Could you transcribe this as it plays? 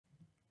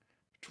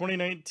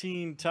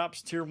2019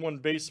 Topps Tier 1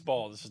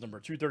 Baseball. This is number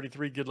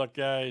 233. Good luck,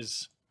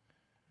 guys.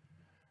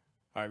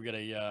 All right, we got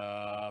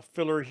a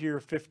filler here,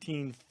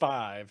 15-5.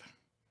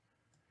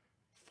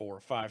 4 or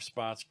 5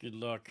 spots. Good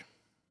luck.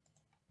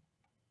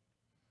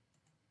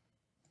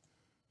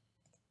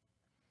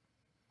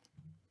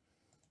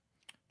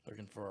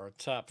 Looking for our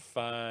top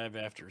 5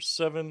 after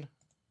 7.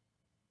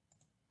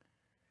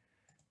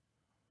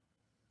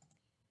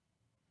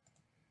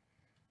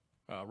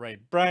 All right,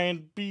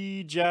 Brian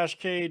B, Josh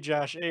K,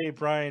 Josh A,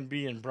 Brian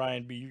B, and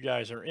Brian B. You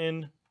guys are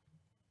in.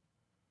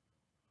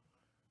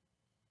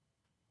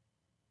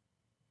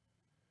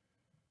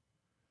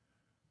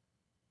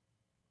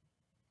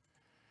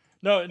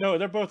 No,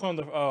 they're both on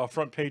the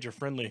front page of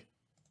Friendly,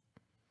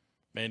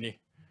 Mandy.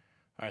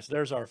 All right, so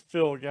there's our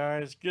fill,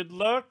 guys. Good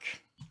luck.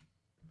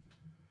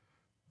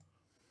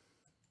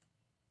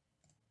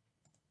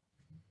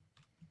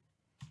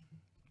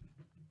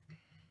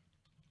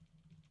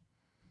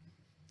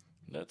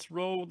 Let's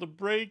roll the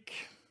break.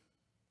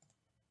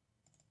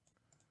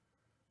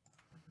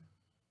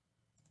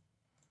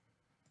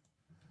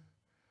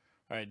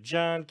 All right,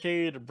 John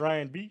K to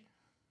Brian B.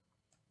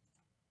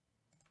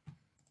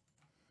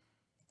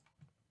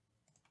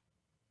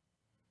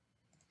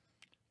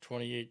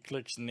 $28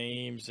 clicks,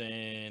 names,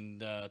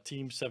 and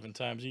teams 7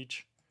 times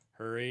each.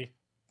 Hurry.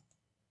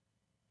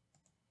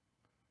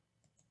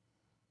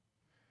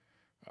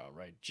 All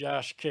right,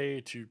 Josh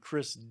K to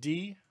Chris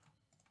D.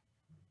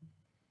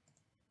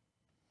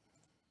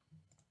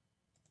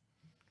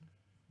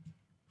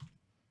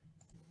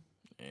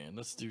 And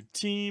let's do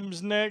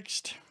teams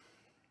next.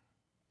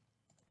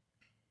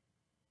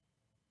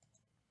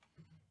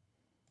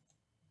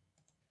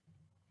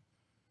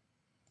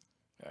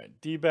 All right,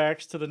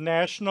 D-backs to the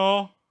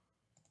National.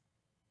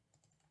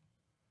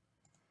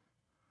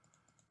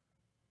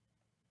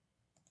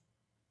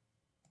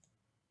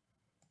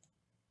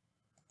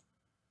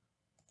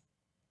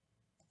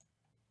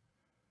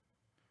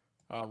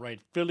 All right,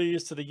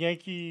 Phillies to the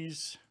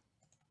Yankees.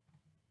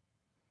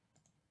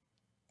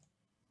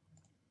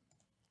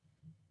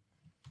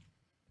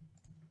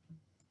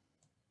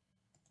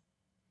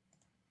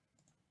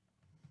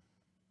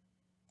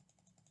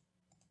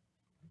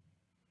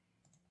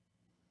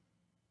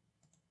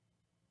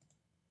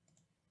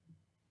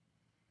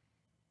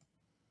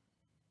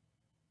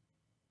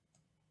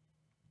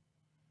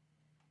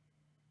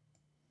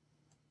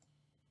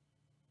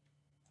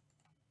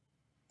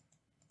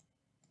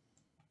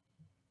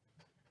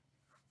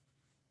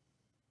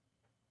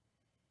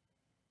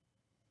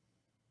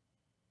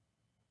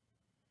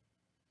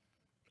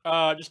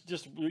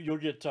 Just you'll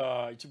get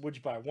what'd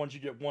you buy? Once you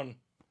get one,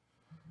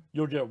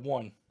 you'll get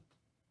one.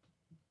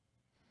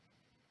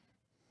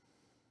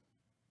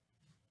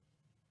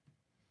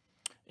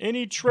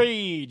 Any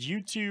trades,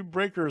 YouTube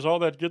breakers, all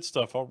that good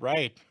stuff. All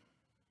right.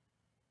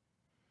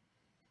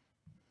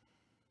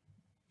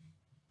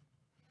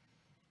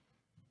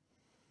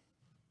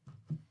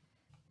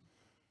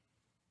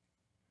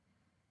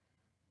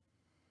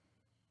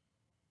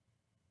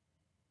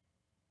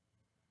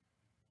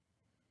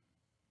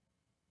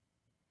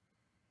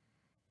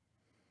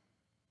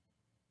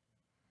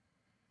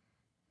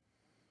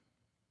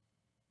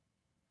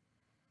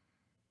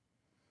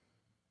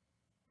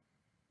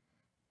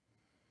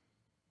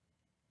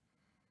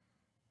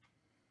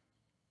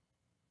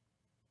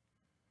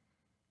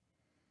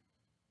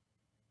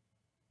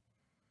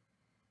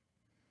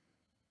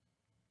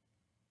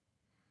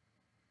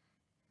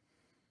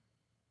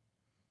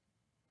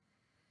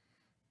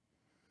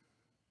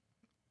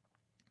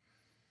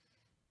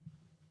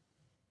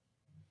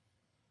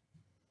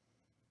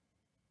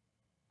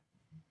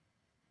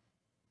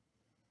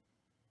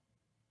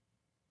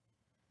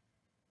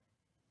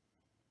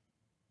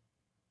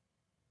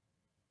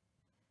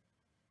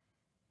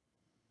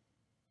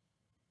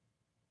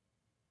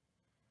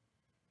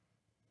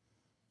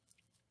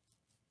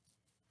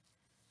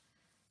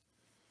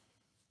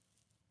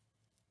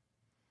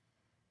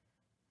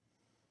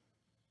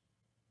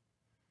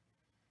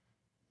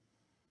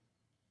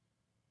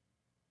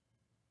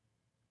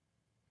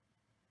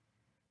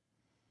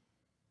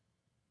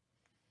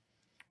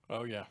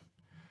 Oh yeah.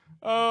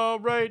 All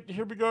right,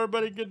 here we go,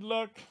 everybody. Good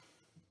luck.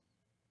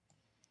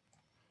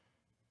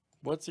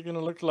 What's it gonna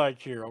look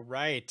like here? All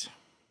right.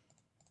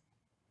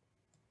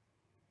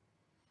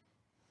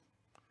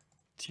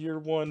 Tier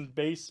 1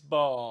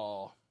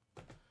 baseball.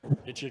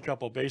 Get you a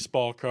couple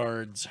baseball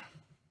cards.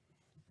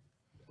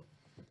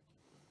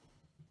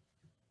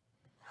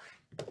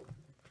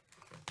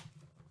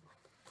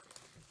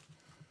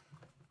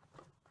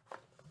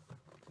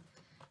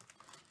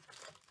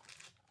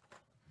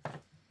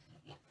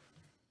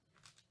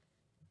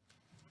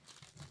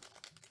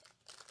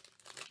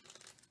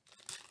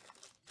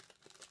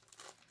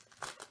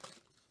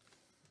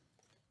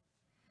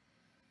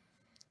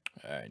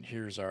 All right,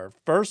 here's our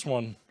first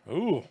one.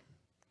 Ooh.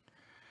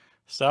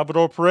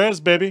 Salvador Perez,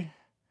 baby.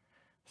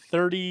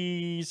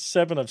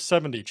 37 of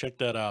 70. Check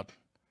that out.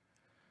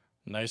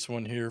 Nice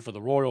one here for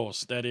the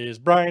Royals. That is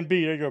Brian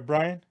B. There you go,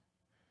 Brian.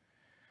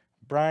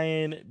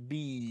 Brian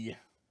B.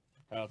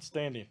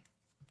 Outstanding.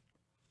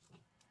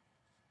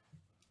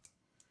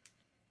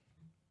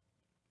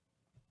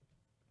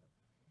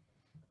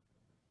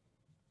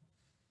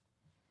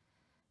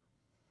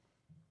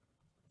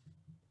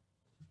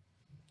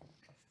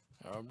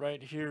 All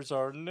right, here's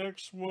our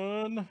next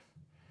one.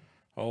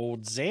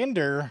 Old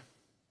Xander.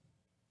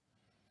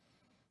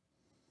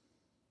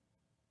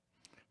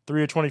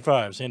 3 of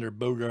 25. Xander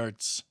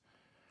Bogaerts.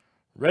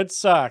 Red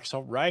Sox.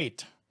 All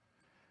right.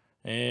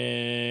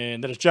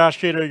 And that is Josh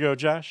K. There you go,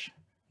 Josh.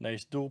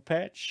 Nice dual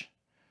patch.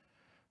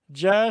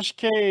 Josh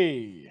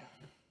K.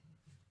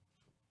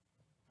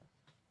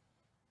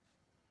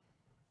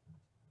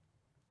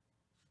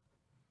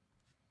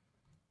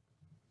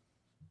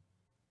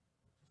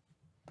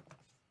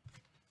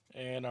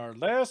 And our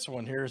last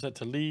one here is at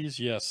Talese.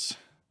 Yes.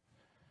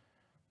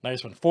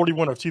 Nice one.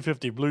 41 of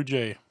 250 Blue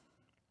Jay.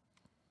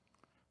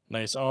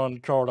 Nice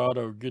on-card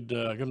auto. Good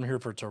one here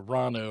for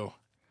Toronto.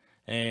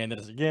 And that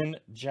is, again,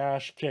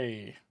 Josh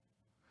K.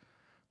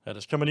 That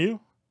is coming to you.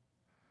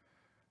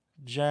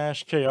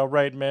 Josh K. All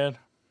right, man.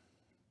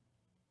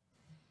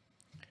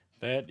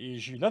 That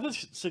is you. Nothing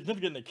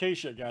significant in the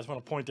case yet, guys. I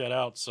want to point that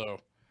out. So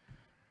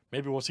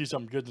maybe we'll see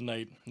something good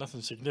tonight.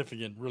 Nothing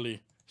significant,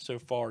 really, so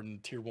far in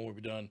Tier 1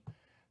 we've done.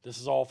 This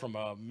is all from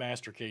a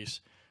master case.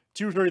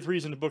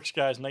 233s in the books,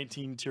 guys.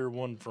 19 Tier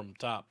 1 from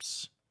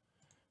Topps.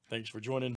 Thanks for joining.